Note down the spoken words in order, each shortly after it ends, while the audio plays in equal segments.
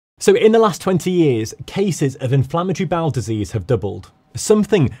So in the last 20 years, cases of inflammatory bowel disease have doubled.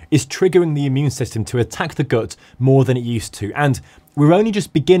 Something is triggering the immune system to attack the gut more than it used to, and we're only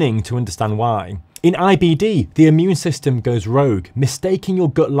just beginning to understand why. In IBD, the immune system goes rogue, mistaking your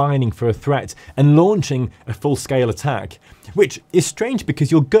gut lining for a threat and launching a full-scale attack, which is strange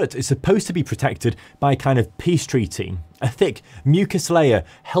because your gut is supposed to be protected by a kind of peace treaty, a thick mucus layer,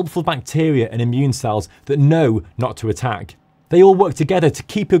 helpful bacteria and immune cells that know not to attack. They all work together to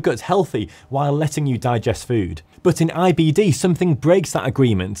keep your gut healthy while letting you digest food. But in IBD, something breaks that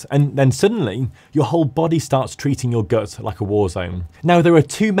agreement, and then suddenly your whole body starts treating your gut like a war zone. Now, there are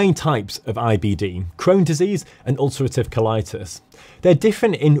two main types of IBD, Crohn disease and ulcerative colitis. They're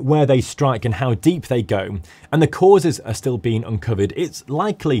different in where they strike and how deep they go, and the causes are still being uncovered. It's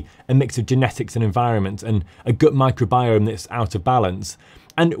likely a mix of genetics and environment and a gut microbiome that's out of balance.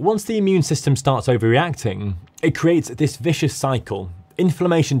 And once the immune system starts overreacting, it creates this vicious cycle.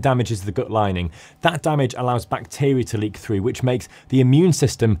 Inflammation damages the gut lining. That damage allows bacteria to leak through, which makes the immune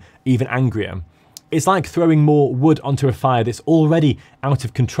system even angrier. It's like throwing more wood onto a fire that's already out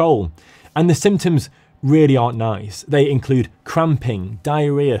of control. And the symptoms really aren't nice. They include cramping,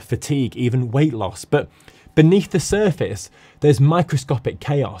 diarrhea, fatigue, even weight loss. But beneath the surface, there's microscopic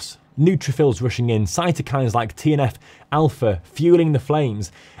chaos. Neutrophils rushing in, cytokines like TNF-alpha fueling the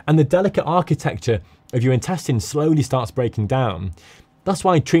flames, and the delicate architecture of your intestines slowly starts breaking down. That's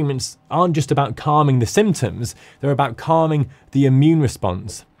why treatments aren't just about calming the symptoms, they're about calming the immune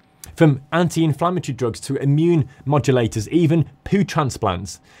response. From anti-inflammatory drugs to immune modulators, even poo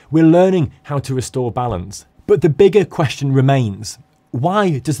transplants, we're learning how to restore balance. But the bigger question remains,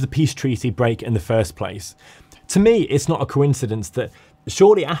 why does the peace treaty break in the first place? To me, it's not a coincidence that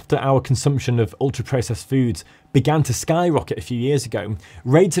shortly after our consumption of ultra-processed foods began to skyrocket a few years ago,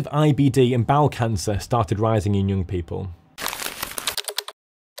 rates of IBD and bowel cancer started rising in young people.